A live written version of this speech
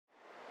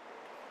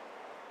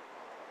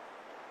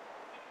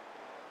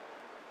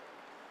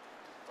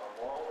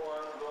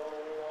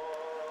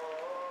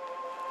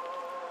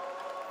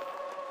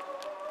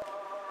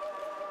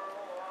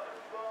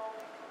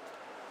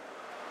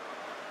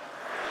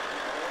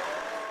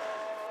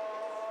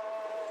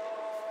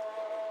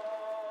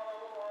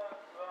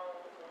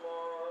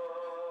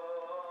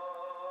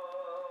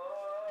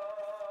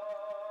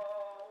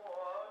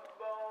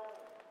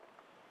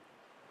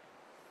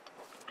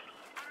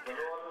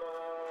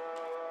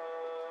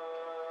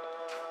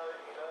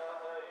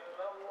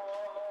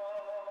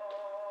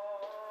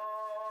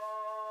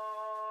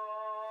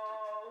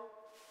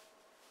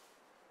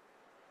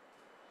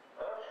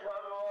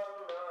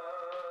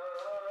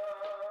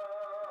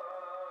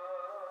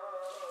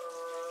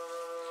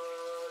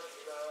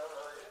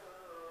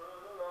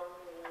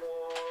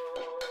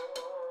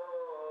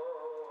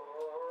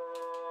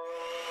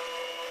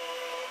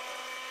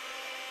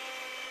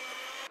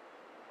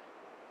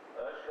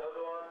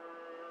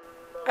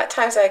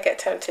times I get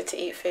tempted to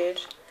eat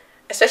food,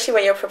 especially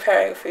when you're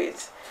preparing food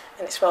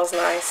and it smells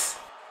nice.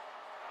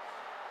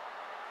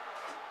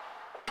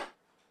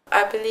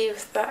 I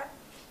believe that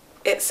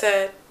it's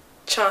a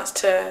chance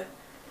to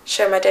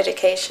show my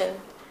dedication.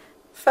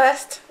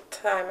 First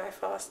time I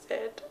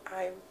fasted,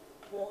 I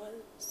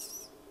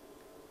was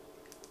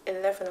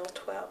 11 or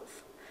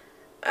 12.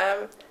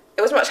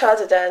 It was much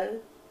harder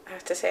then, I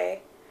have to say,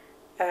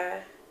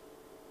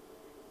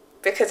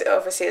 because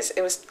obviously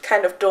it was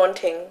kind of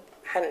daunting.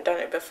 I hadn't done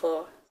it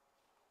before.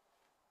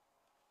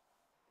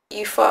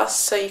 You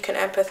fast so you can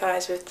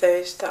empathize with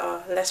those that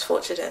are less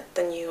fortunate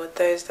than you, or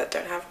those that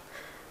don't have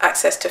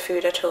access to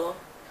food at all.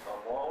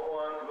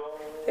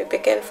 They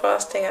begin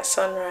fasting at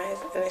sunrise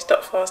and they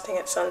stop fasting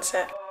at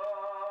sunset.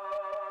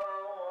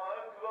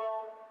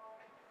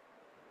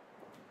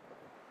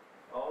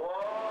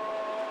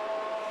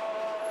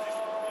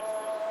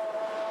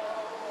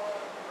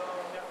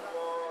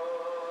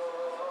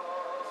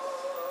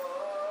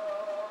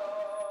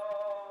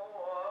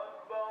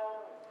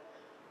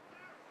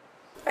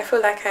 I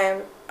feel like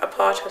I'm a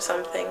part of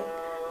something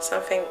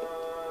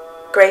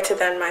greater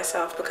than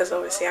myself, because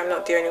obviously I'm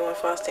not the only one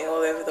fasting.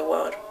 All over the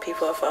world,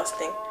 people are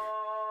fasting.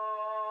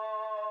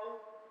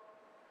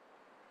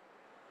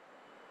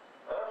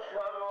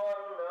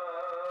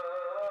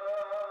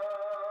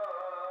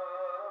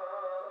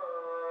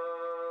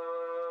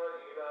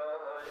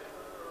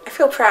 I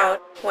feel proud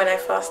when I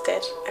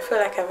fasted. I feel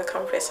like I've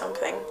accomplished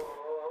something.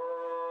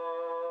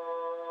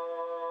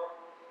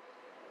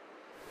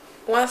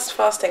 Whilst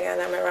fasting and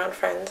I'm around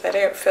friends, I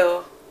don't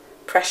feel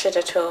pressured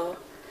at all,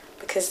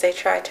 because they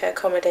try to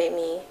accommodate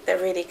me.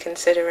 They're really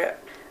considerate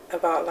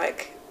about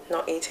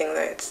not eating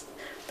loads.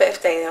 But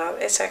if they are,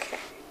 it's okay.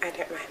 I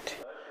don't mind.